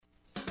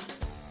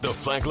The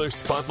Flagler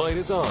Spotlight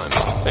is on.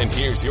 And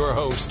here's your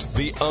host,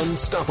 the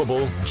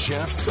unstoppable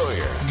Jeff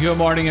Sawyer. Good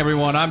morning,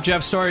 everyone. I'm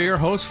Jeff Sawyer, your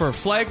host for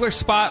Flagler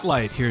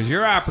Spotlight. Here's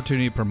your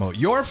opportunity to promote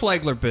your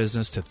Flagler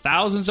business to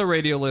thousands of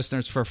radio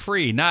listeners for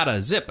free. Not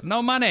a zip,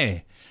 no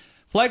money.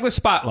 Flagler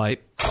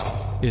Spotlight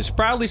is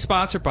proudly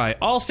sponsored by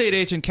Allstate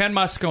agent Ken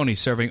Moscone,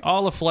 serving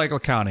all of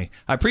Flagler County.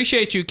 I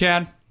appreciate you,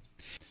 Ken.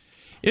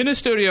 In the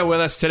studio with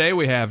us today,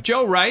 we have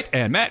Joe Wright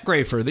and Matt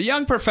Grafer, the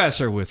young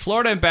professor with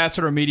Florida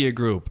Ambassador Media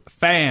Group,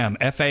 FAM,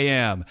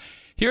 F-A-M,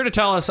 here to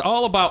tell us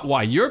all about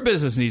why your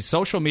business needs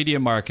social media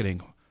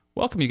marketing.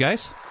 Welcome, you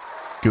guys.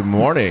 Good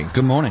morning.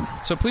 Good morning.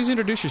 So please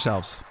introduce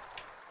yourselves.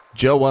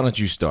 Joe, why don't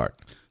you start?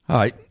 All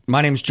right.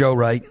 My name's Joe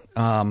Wright.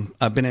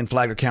 I've been in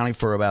Flagler County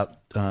for about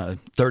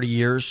 30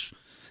 years,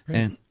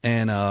 and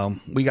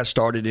we got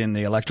started in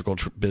the electrical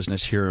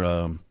business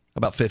here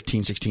about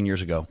 15, 16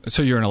 years ago.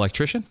 So you're an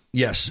electrician?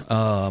 Yes.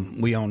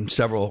 We own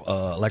several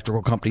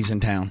electrical companies in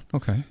town.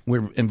 Okay.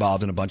 We're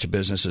involved in a bunch of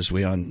businesses.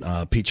 We own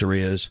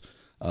pizzerias,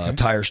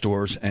 tire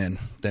stores, and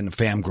then the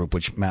FAM group,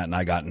 which Matt and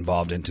I got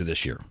involved into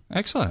this year.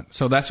 Excellent.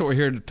 So that's what we're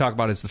here to talk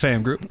about is the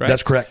FAM group, right?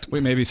 That's correct.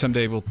 Maybe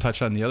someday we'll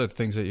touch on the other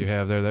things that you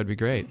have there. That'd be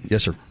great.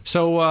 Yes, sir.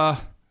 So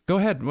go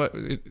ahead.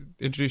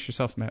 Introduce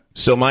yourself, Matt.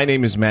 So my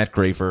name is Matt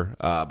Grafer,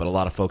 but a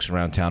lot of folks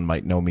around town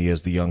might know me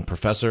as the young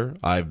professor.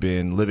 I've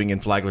been living in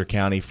Flagler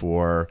County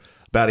for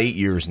about 8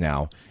 years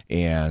now,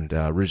 and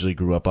originally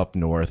grew up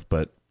north,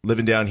 but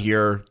living down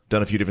here,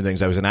 done a few different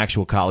things. I was an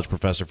actual college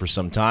professor for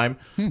some time,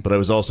 but I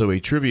was also a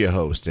trivia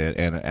host,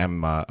 and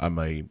I'm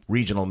a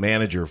regional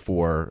manager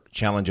for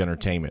Challenge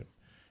Entertainment,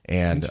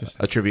 and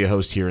a trivia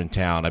host here in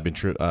town. I've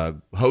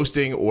been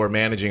hosting or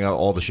managing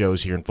all the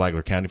shows here in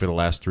Flagler County for the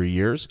last 3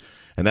 years.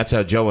 And that's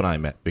how Joe and I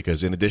met,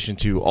 because in addition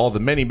to all the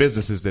many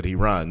businesses that he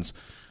runs,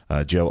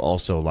 Joe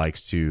also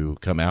likes to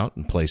come out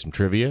and play some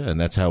trivia, and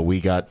that's how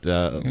we got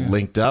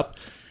linked up.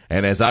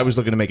 And as I was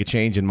looking to make a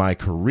change in my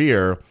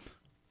career,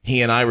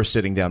 he and I were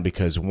sitting down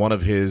because one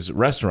of his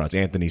restaurants,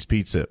 Anthony's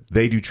Pizza,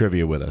 they do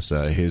trivia with us,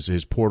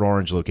 his Port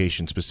Orange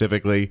location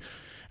specifically.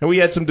 And we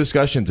had some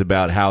discussions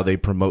about how they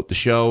promote the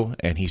show,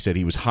 and he said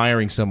he was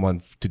hiring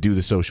someone to do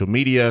the social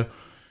media.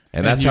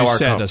 And that's how you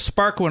said a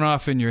spark went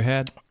off in your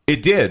head?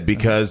 It did,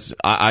 because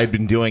I've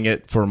been doing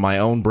it for my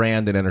own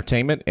brand and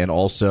entertainment, and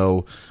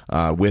also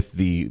with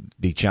the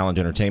Challenge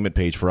Entertainment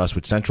page for us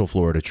with Central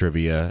Florida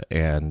Trivia,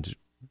 and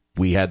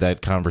we had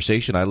that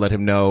conversation. I let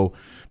him know,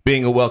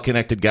 being a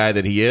well-connected guy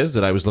that he is,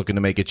 that I was looking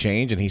to make a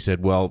change, and he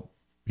said, well,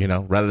 you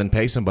know, rather than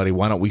pay somebody,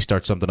 why don't we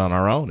start something on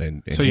our own?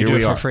 And so you do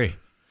it for free?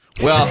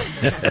 Well,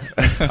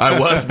 I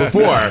was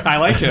before. I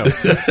like him.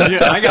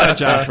 Yeah, I got a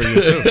job for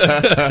you,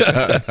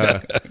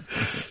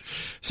 too.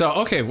 So,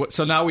 okay,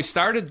 so now we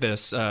started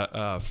this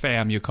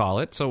FAM, you call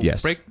it. So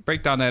yes.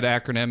 break down that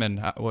acronym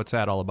and what's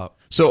that all about?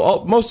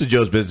 So most of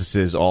Joe's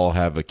businesses all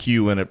have a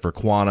Q in it for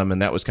quantum, and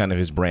that was kind of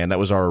his brand. That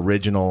was our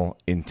original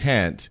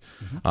intent.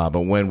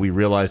 But when we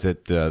realized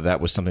that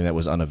that was something that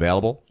was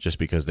unavailable, just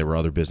because there were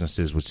other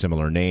businesses with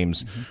similar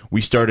names,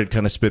 we started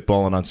kind of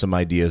spitballing on some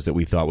ideas that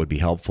we thought would be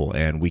helpful.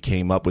 And we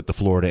came up with the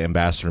Florida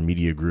Ambassador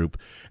Media Group.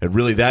 And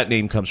really that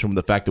name comes from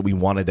the fact that we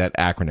wanted that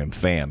acronym,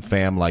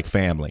 FAM like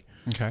family.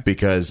 Okay.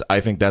 Because I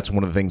think that's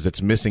one of the things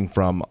that's missing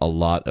from a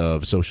lot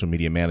of social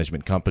media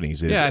management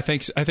companies. Yeah, I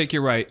think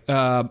you're right.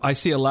 I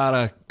see a lot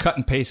of cut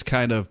and paste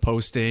kind of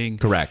posting.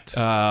 Correct.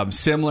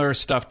 Similar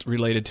stuff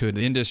related to an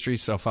industry.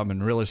 So if I'm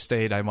in real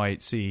estate, I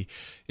might see,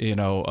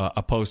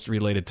 a post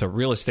related to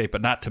real estate,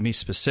 but not to me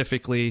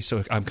specifically.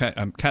 So I'm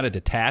kind of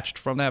detached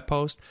from that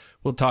post.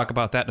 We'll talk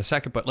about that in a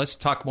second, but let's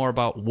talk more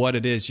about what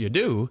it is you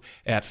do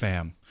at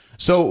FAM.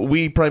 So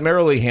we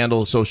primarily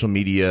handle social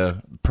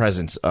media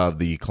presence of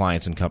the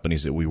clients and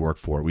companies that we work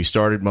for. We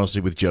started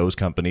mostly with Joe's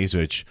companies,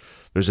 which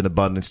there's an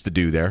abundance to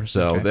do there.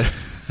 So, okay.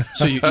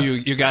 So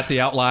you got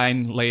the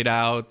outline laid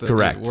out,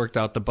 correct? Worked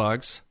out the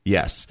bugs.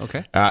 Yes.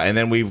 Okay. And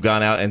then we've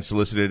gone out and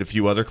solicited a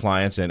few other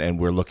clients, and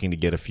we're looking to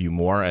get a few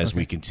more as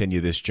we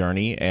continue this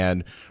journey.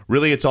 And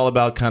really, it's all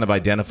about kind of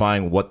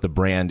identifying what the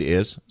brand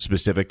is,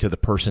 specific to the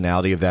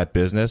personality of that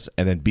business,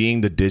 and then being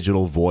the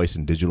digital voice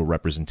and digital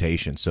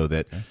representation, so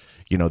that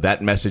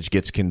that message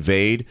gets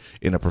conveyed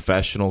in a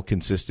professional,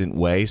 consistent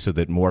way, so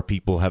that more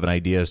people have an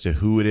idea as to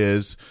who it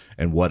is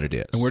and what it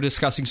is. And we're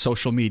discussing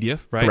social media,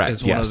 right? Correct,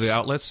 as one of the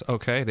outlets.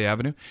 Okay, the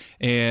avenue.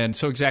 And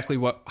so exactly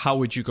how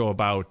would you go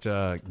about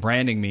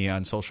branding me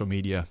on social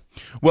media?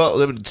 Well,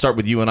 let me start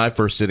with you and I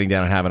first sitting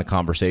down and having a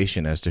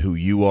conversation as to who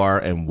you are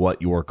and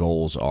what your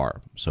goals are.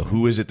 So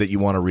who is it that you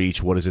want to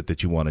reach? What is it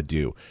that you want to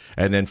do?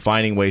 And then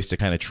finding ways to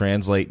kind of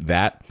translate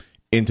that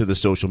into the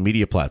social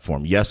media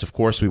platform. Yes, of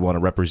course, we want to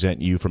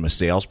represent you from a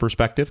sales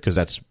perspective because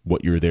that's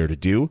what you're there to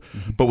do.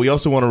 But we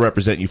also want to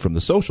represent you from the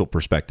social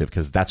perspective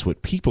because that's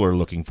what people are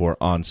looking for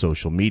on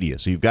social media.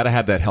 So you've got to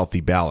have that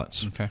healthy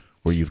balance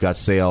where you've got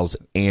sales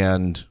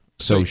and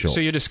social. So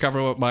you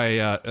discover what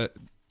my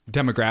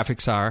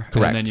demographics are. Correct.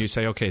 And then you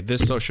say, okay,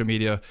 this social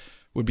media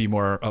would be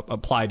more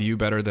apply to you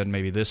better than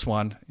maybe this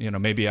one.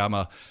 Maybe I'm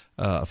a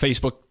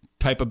Facebook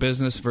type of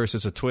business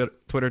versus a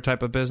Twitter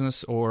type of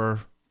business, or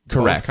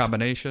correct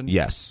combination.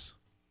 Yes.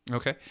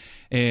 Okay.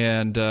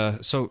 And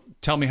so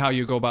tell me how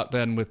you go about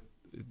then with,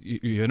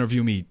 you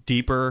interview me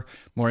deeper,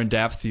 more in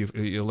depth.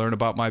 You learn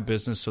about my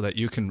business so that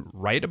you can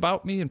write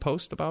about me and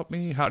post about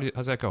me.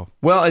 How's that go?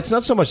 Well, it's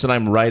not so much that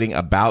I'm writing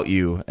about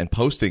you and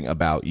posting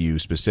about you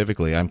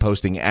specifically. I'm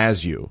posting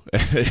as you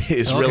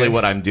is really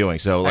what I'm doing.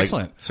 So,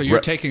 excellent. So you're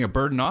taking a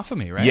burden off of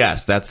me, right?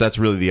 Yes, that's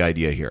really the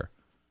idea here.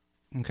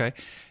 Okay.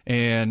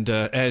 And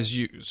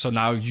so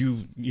now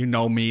you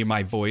know me,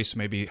 my voice,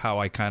 maybe how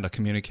I kind of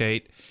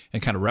communicate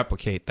and kind of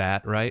replicate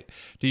that, right?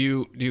 Do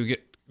you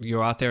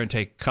go out there and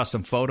take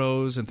custom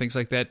photos and things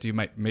like that? Do you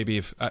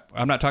if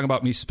I'm not talking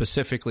about me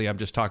specifically, I'm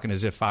just talking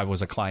as if I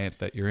was a client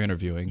that you're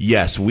interviewing.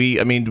 Yes,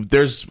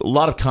 there's a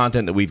lot of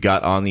content that we've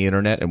got on the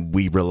internet, and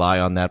we rely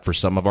on that for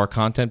some of our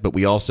content, but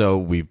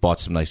we've bought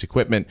some nice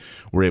equipment.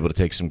 We're able to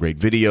take some great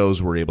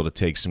videos. We're able to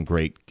take some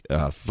great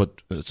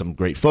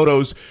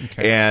photos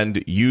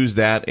and use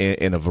that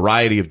in a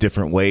variety of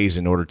different ways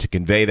in order to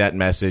convey that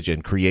message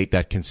and create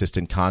that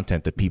consistent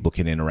content that people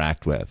can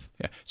interact with.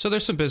 Yeah. So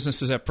there's some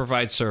businesses that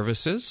provide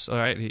services. All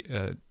right.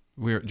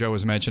 Joe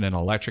was mentioning an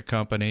electric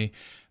company.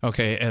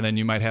 Okay. And then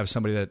you might have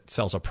somebody that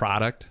sells a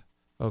product.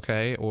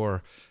 Okay.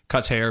 Or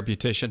cuts hair,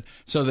 beautician.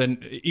 So then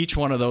each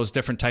one of those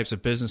different types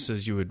of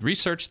businesses, you would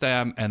research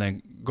them and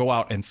then go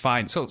out and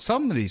find. So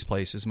some of these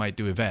places might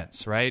do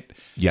events, right?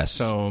 Yes.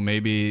 So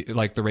maybe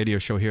like the radio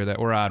show here that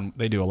we're on,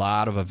 they do a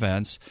lot of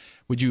events.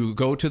 Would you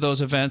go to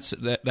those events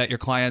that your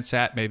client's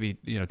at? Maybe,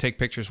 take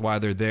pictures while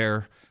they're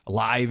there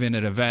live in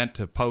an event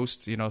to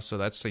post, so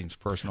that seems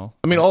personal.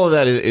 I mean, all of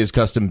that is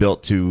custom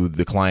built to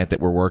the client that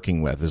we're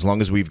working with. As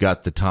long as we've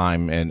got the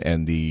time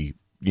and the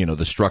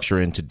the structure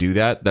in to do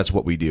that, that's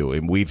what we do.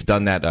 And we've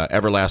done that.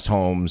 Everlast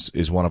Homes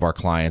is one of our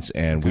clients,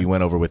 and we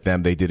went over with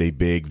them. They did a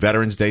big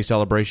Veterans Day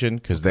celebration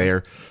because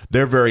they're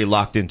very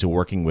locked into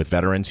working with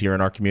veterans here in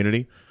our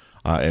community.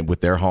 And with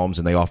their homes,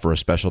 and they offer a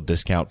special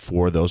discount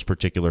for those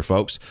particular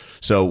folks.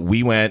 So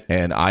we went,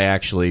 and I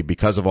actually,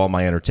 because of all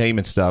my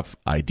entertainment stuff,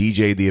 I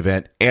DJ'd the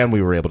event, and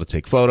we were able to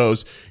take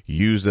photos,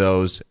 use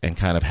those, and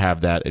kind of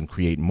have that and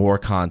create more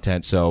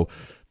content. So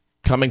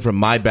coming from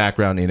my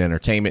background in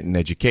entertainment and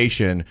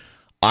education,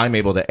 I'm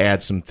able to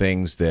add some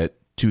things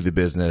to the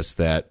business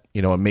that,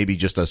 maybe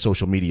just a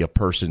social media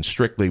person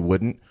strictly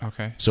wouldn't.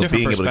 Okay. So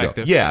different being able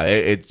to go,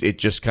 it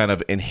just kind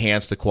of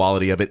enhanced the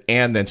quality of it,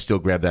 and then still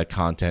grab that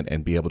content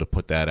and be able to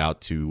put that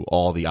out to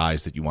all the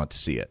eyes that you want to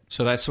see it.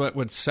 So that's what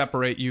would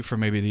separate you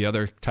from maybe the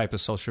other type of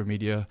social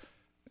media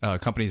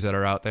companies that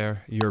are out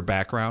there, your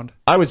background?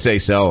 I would say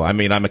so. I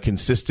mean, I'm a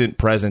consistent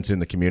presence in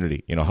the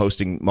community,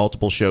 hosting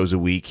multiple shows a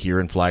week here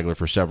in Flagler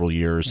for several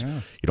years.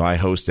 Yeah. I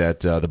host at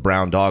the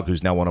Brown Dog,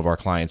 who's now one of our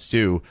clients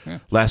too. Yeah.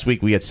 Last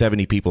week, we had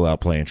 70 people out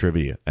playing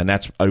trivia, and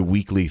that's a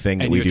weekly thing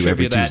that we do every Tuesday. And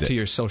you attribute that to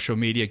your social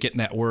media, getting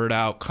that word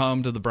out,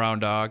 come to the Brown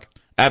Dog?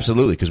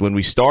 Absolutely, because when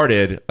we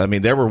started,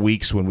 there were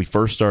weeks when we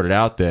first started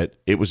out that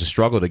it was a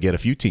struggle to get a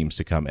few teams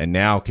to come, and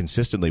now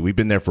consistently, we've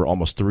been there for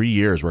almost 3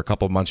 years. We're a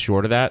couple of months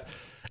short of that.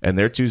 And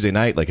their Tuesday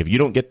night, if you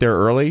don't get there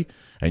early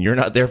and you're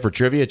not there for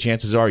trivia,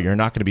 chances are you're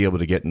not going to be able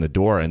to get in the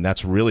door. And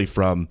that's really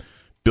from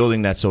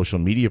building that social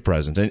media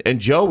presence.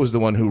 And Joe was the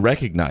one who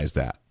recognized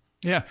that.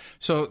 Yeah.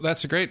 So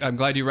that's great. I'm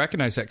glad you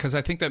recognize that, because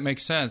I think that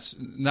makes sense.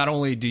 Not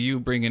only do you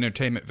bring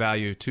entertainment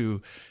value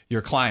to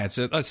your clients,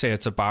 let's say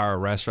it's a bar or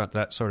restaurant,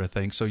 that sort of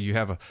thing. So you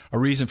have a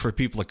reason for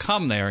people to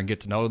come there and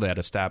get to know that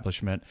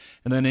establishment,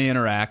 and then they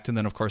interact. And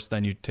then, of course,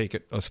 then you take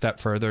it a step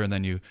further, and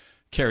then you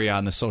carry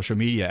on the social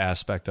media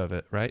aspect of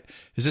it, right?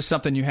 Is this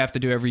something you have to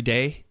do every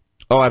day?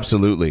 Oh,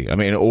 absolutely.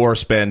 Or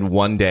spend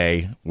one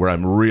day where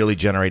I'm really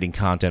generating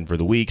content for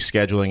the week,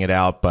 scheduling it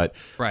out. But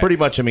pretty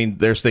much,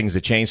 there's things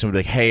that change.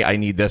 Somebody's like, hey, I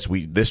need this.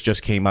 This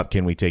just came up.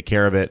 Can we take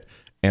care of it?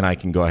 And I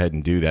can go ahead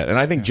and do that. And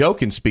I think Joe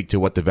can speak to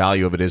what the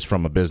value of it is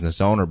from a business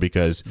owner,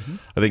 because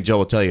I think Joe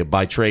will tell you,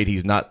 by trade,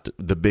 he's not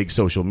the big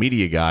social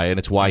media guy, and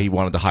it's why he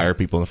wanted to hire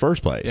people in the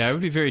first place. Yeah, it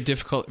would be very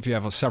difficult if you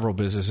have several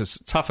businesses.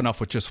 It's tough enough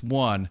with just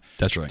one.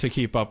 That's right. To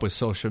keep up with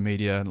social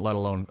media, let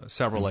alone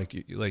several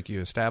like you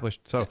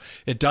established. So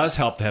it does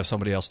help to have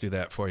somebody else do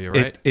that for you,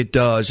 right? It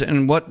does.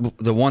 And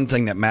the one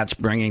thing that Matt's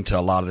bringing to a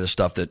lot of this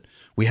stuff that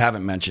we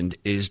haven't mentioned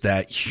is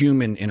that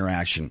human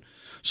interaction.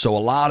 So a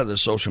lot of the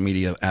social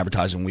media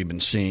advertising we've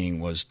been seeing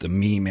was the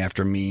meme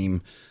after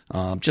meme,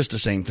 just the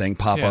same thing,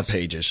 pop-up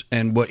pages.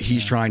 And what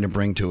he's trying to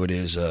bring to it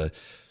is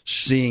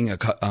seeing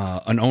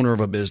an owner of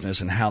a business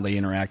and how they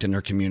interact in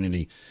their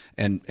community,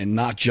 and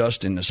not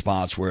just in the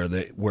spots where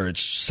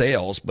it's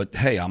sales, but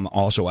hey, I'm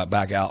also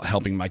back out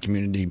helping my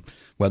community,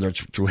 whether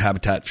it's through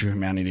Habitat for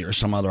Humanity or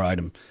some other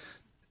item,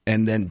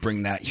 and then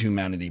bring that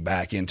humanity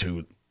back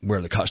into where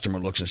the customer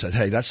looks and says,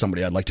 hey, that's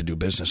somebody I'd like to do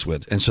business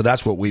with. And so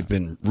that's what we've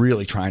been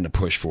really trying to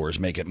push for, is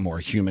make it more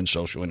human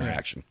social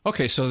interaction.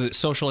 Okay, so the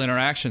social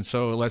interaction.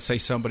 So let's say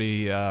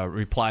somebody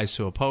replies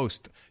to a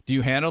post. Do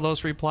you handle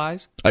those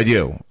replies? I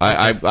do.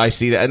 I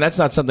see that. And that's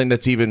not something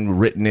that's even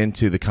written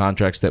into the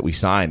contracts that we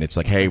sign. It's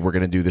like, hey, we're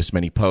going to do this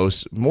many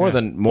posts.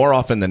 More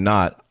often than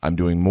not, I'm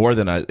doing more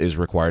than is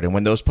required. And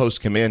when those posts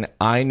come in,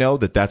 I know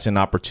that that's an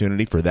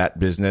opportunity for that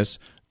business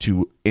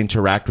to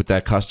interact with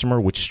that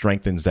customer, which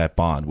strengthens that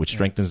bond, which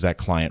strengthens that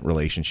client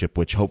relationship,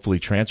 which hopefully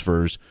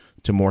transfers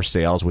to more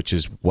sales, which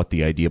is what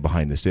the idea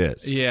behind this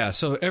is. Yeah,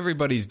 so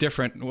everybody's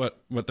different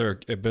what their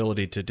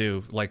ability to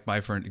do. Like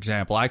for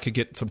example, I could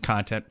get some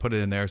content, put it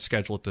in there,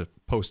 schedule it to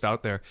post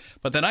out there,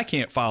 but then I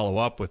can't follow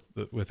up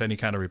with any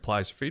kind of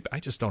replies or feedback.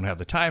 I just don't have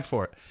the time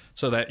for it.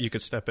 So that you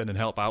could step in and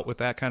help out with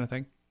that kind of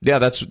thing. Yeah,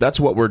 that's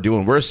what we're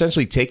doing. We're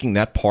essentially taking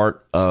that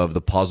part of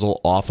the puzzle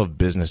off of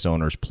business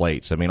owners'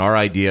 plates. I mean,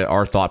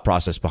 our thought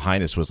process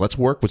behind this was let's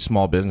work with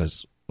small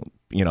business,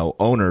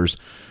 owners,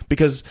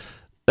 because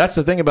that's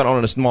the thing about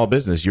owning a small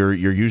business. You're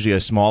usually a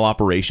small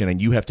operation,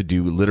 and you have to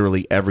do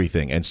literally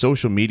everything. And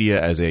social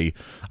media as a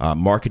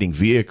marketing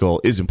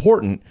vehicle is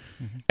important,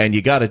 and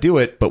you got to do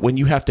it. But when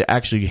you have to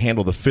actually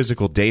handle the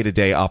physical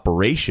day-to-day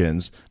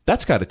operations,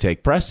 that's got to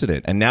take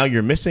precedent. And now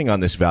you're missing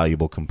on this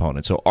valuable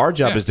component. So our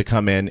job is to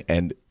come in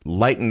and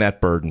lighten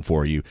that burden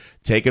for you,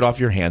 take it off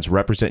your hands,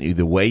 represent you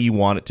the way you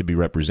want it to be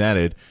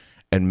represented,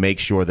 and make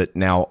sure that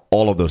now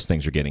all of those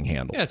things are getting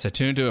handled. Yeah, it's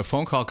attuned to a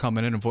phone call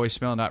coming in, a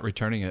voicemail, not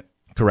returning it.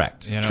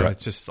 Correct. Correct.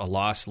 It's just a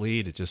lost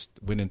lead. It just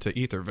went into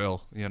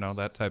Etherville,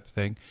 that type of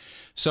thing.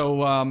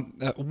 So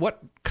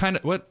what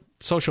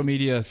social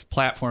media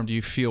platform do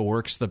you feel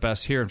works the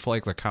best here in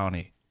Flagler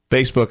County?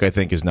 Facebook, I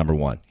think, is number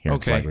one here in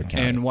Flagler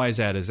County. And why is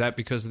that? Is that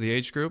because of the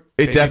age group?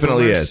 It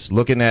definitely is.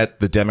 Looking at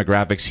the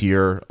demographics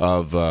here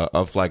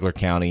of Flagler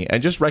County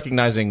and just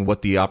recognizing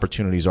what the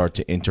opportunities are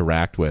to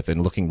interact with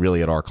and looking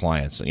really at our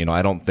clients.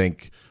 I don't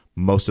think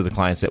most of the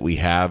clients that we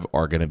have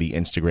are going to be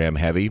Instagram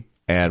heavy.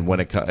 And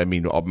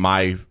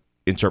my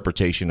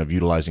interpretation of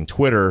utilizing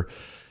Twitter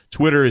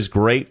is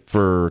great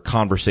for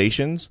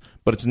conversations,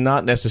 but it's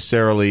not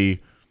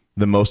necessarily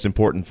the most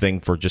important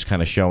thing for just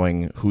kind of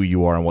showing who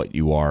you are and what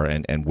you are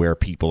and where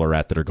people are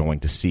at that are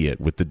going to see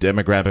it. With the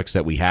demographics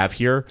that we have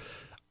here,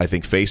 I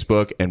think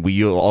Facebook, and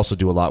we also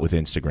do a lot with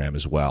Instagram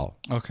as well.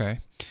 Okay.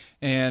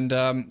 And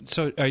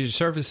so are your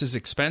services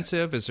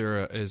expensive? Is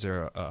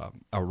there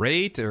a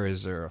rate, or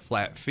is there a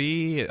flat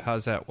fee? How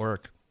does that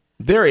work?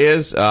 There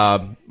is.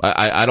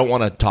 I don't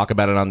want to talk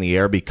about it on the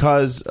air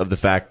because of the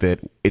fact that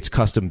it's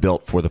custom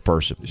built for the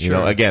person.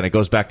 Sure. Again, it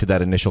goes back to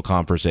that initial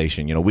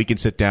conversation. We can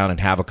sit down and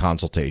have a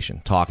consultation,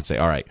 talk and say,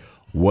 all right,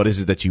 what is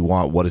it that you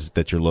want? What is it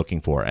that you're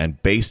looking for?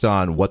 And based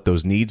on what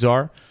those needs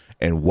are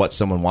and what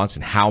someone wants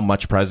and how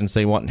much presence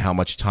they want and how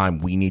much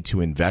time we need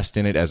to invest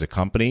in it as a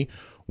company,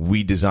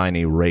 we design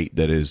a rate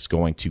that is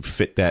going to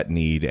fit that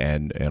need.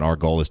 And our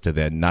goal is to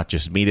then not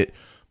just meet it,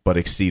 but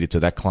exceed it so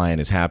that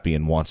client is happy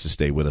and wants to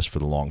stay with us for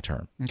the long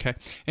term. Okay.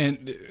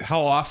 And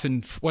how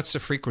often, what's the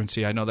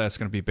frequency? I know that's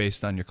going to be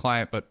based on your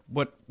client, but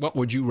what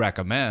would you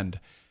recommend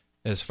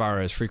as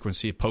far as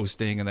frequency of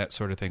posting and that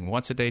sort of thing?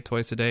 Once a day,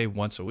 twice a day,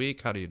 once a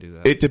week? How do you do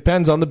that? It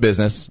depends on the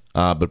business,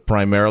 but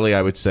primarily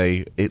I would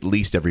say at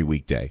least every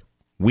weekday.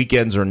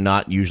 Weekends are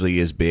not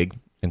usually as big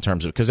in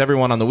terms of, because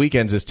everyone on the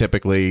weekends is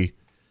typically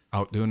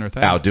out doing their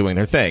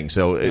thing.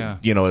 So,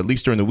 at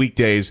least during the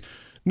weekdays,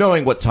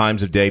 knowing what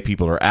times of day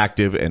people are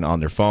active and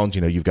on their phones,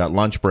 you've got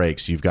lunch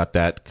breaks, you've got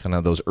that kind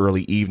of those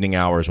early evening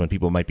hours when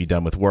people might be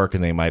done with work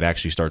and they might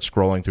actually start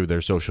scrolling through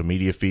their social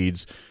media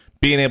feeds.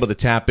 Being able to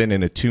tap in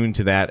and attune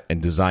to that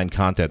and design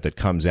content that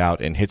comes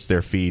out and hits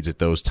their feeds at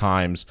those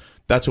times,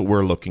 that's what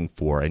we're looking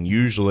for. And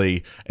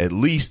usually, at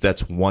least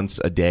that's once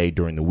a day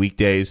during the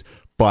weekdays.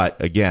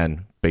 But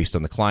again, based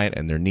on the client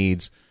and their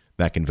needs,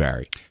 that can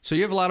vary. So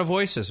you have a lot of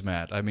voices,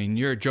 Matt. I mean,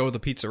 you're Joe the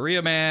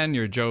pizzeria man,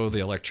 you're Joe the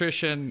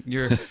electrician,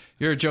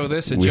 you're Joe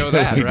this and Joe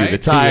that, we right? do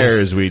the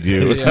tires, we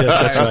do. Yeah,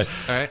 that's right.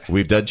 All right.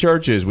 We've done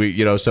churches.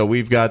 So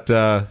we've got.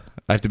 I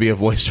have to be a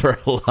voice for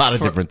a lot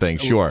of different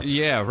things. Sure.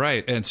 Yeah,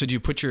 right. And so do you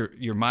put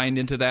your mind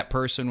into that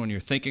person when you're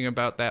thinking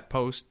about that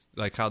post,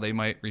 like how they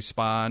might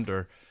respond,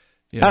 or?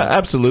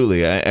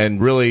 Absolutely, and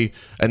really,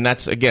 and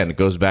that's again, it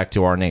goes back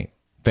to our name,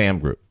 Fam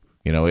Group.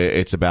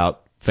 It's about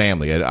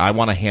family. I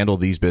want to handle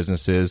these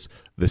businesses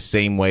the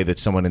same way that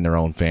someone in their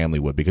own family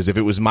would, because if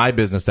it was my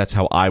business, that's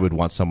how I would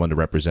want someone to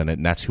represent it,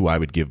 and that's who I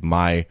would give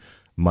my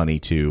money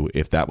to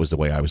if that was the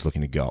way I was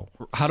looking to go.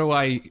 How do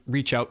I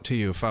reach out to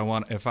you if I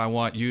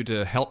want you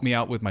to help me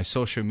out with my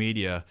social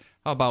media?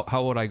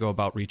 How would I go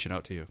about reaching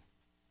out to you?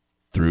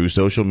 Through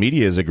social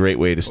media is a great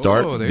way to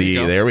start. Oh,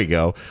 there we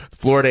go.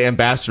 Florida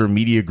Ambassador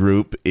Media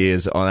Group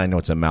is on, I know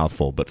it's a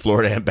mouthful, but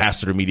Florida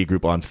Ambassador Media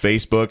Group on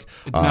Facebook.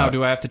 Now,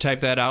 do I have to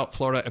type that out?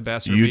 Florida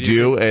Ambassador Media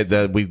Group? You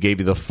do. We gave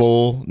you the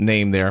full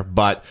name there,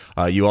 but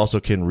you also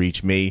can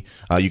reach me.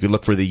 You can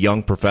look for the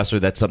Young Professor.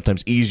 That's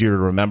sometimes easier to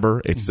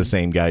remember. It's the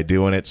same guy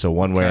doing it, so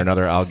one way or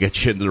another, I'll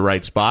get you in the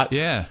right spot.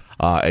 Yeah.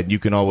 And you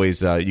can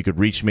always you could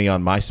reach me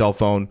on my cell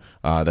phone.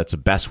 That's the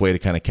best way to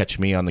kind of catch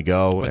me on the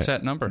go. What's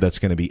that number? That's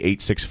going to be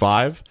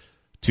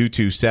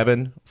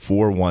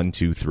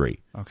 865-227-4123.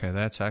 Okay,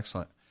 that's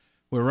excellent.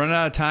 We're running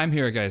out of time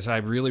here, guys. I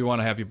really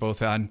want to have you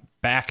both on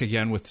back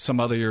again with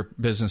some other your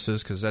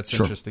businesses, because that's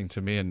interesting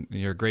to me, and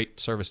you're a great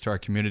service to our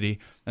community.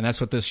 And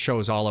that's what this show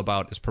is all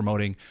about, is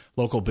promoting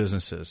local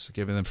businesses,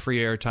 giving them free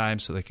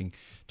airtime so they can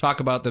talk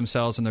about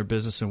themselves and their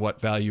business and what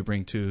value you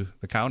bring to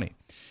the county.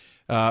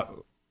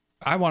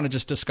 I want to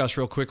just discuss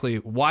real quickly,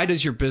 why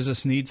does your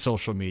business need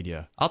social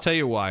media? I'll tell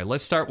you why.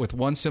 Let's start with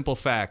one simple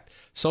fact.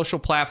 Social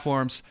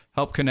platforms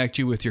help connect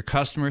you with your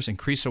customers,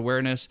 increase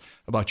awareness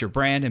about your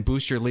brand, and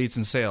boost your leads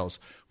and sales.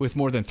 With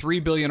more than 3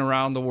 billion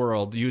around the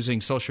world using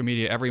social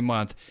media every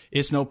month,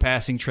 it's no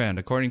passing trend.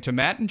 According to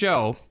Matt and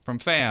Joe from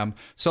FAM,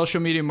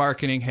 social media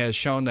marketing has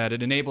shown that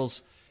it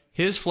enables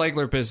his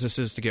Flagler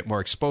businesses to get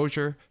more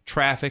exposure,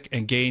 traffic,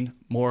 and gain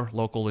more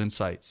local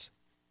insights.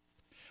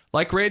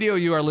 Like radio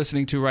you are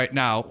listening to right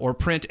now, or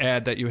print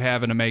ad that you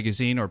have in a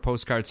magazine or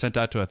postcard sent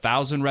out to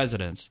 1,000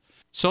 residents,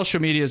 social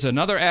media is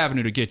another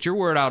avenue to get your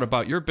word out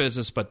about your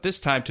business, but this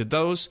time to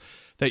those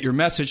that your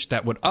message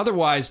that would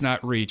otherwise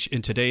not reach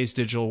in today's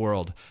digital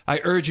world. I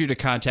urge you to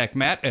contact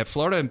Matt at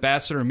Florida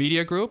Ambassador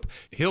Media Group.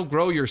 He'll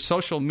grow your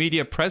social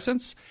media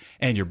presence,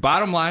 and your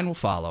bottom line will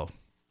follow.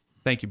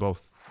 Thank you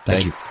both.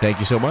 Thank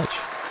you so much.